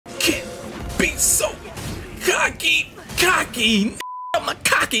be so cocky. I'm a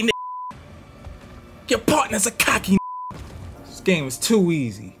cocky nigga. Your partner's a cocky nigga. This game is too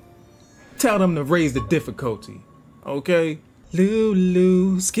easy. Tell them to raise the difficulty, okay?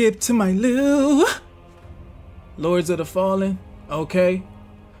 Lulu, skip to my Lu. Lords of the Fallen, okay?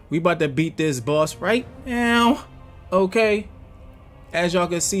 We about to beat this boss right now, okay? As y'all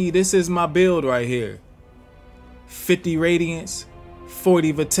can see, this is my build right here. 50 radiance,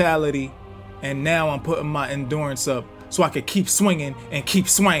 40 vitality, and now I'm putting my endurance up so I can keep swinging and keep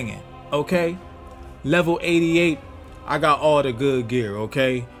swinging, okay? Level 88, I got all the good gear,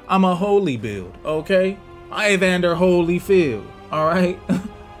 okay? I'm a holy build, okay? Evander Holyfield, all right?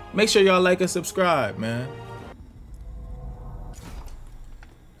 Make sure y'all like and subscribe, man.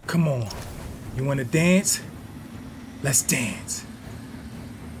 Come on, you wanna dance? Let's dance.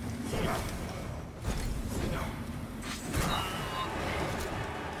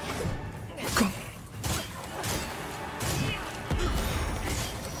 Come on.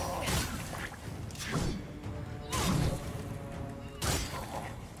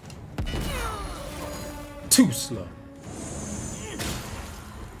 Too slow.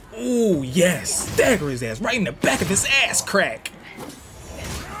 Ooh, yes, stagger his ass right in the back of his ass crack.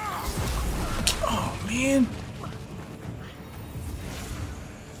 Oh, man.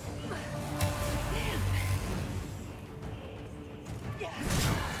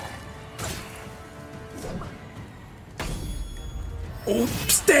 Oh,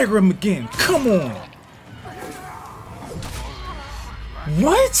 stagger him again. Come on.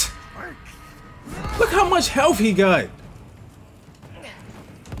 What? Look how much health he got.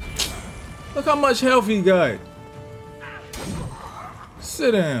 Look how much health he got.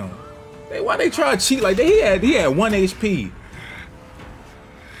 Sit down. Hey, why they try to cheat like that? He had 1 HP.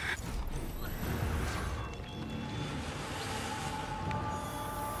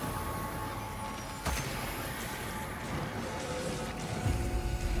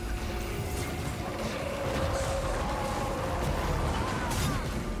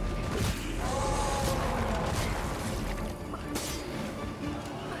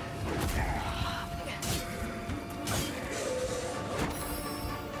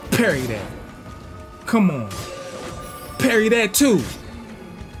 Parry that. Come on. Parry that too.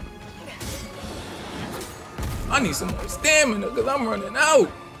 I need some more stamina because I'm running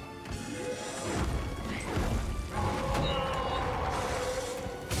out.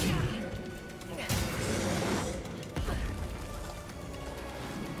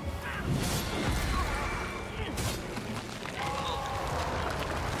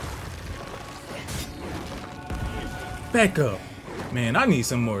 Back up. Man, I need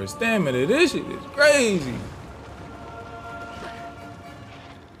some more stamina. This shit is crazy.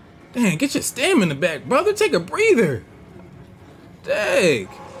 Dang, get your stamina back, brother. Take a breather. Dang.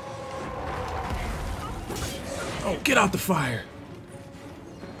 Oh, get out the fire.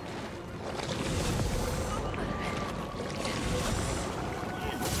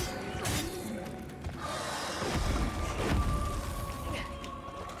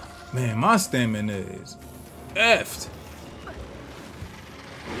 Man, my stamina is effed.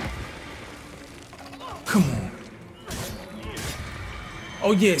 Come on.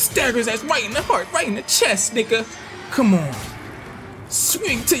 Oh yeah, staggers that's right in the heart, right in the chest, nigga. Come on.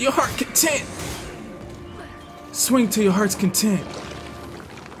 Swing to your heart content. Swing to your heart's content.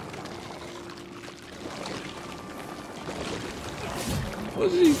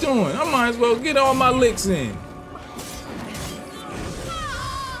 What's he doing? I might as well get all my licks in.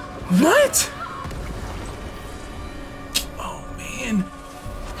 What? Oh man.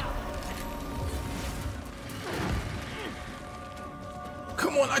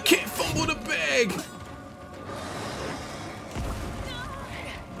 Come on, I can't fumble the bag.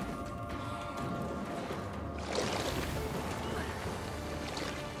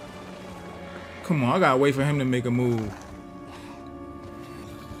 Come on, I gotta wait for him to make a move.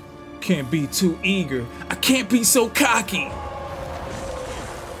 Can't be too eager. I can't be so cocky.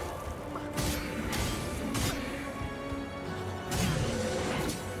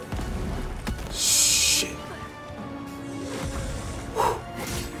 Shit.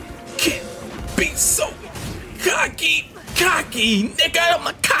 Can't be so cocky, nigga. I'm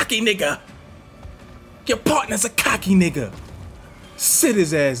a cocky nigga. Your partner's a cocky nigga. Sit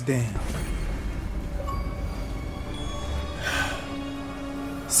his ass down.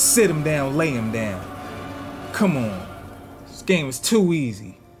 Sit him down, lay him down. Come on. This game is too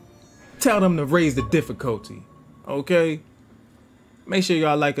easy. Tell them to raise the difficulty, okay? Make sure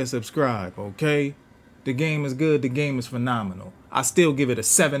y'all like and subscribe, okay? The game is good, the game is phenomenal. I still give it a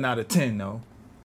 7 out of 10 though.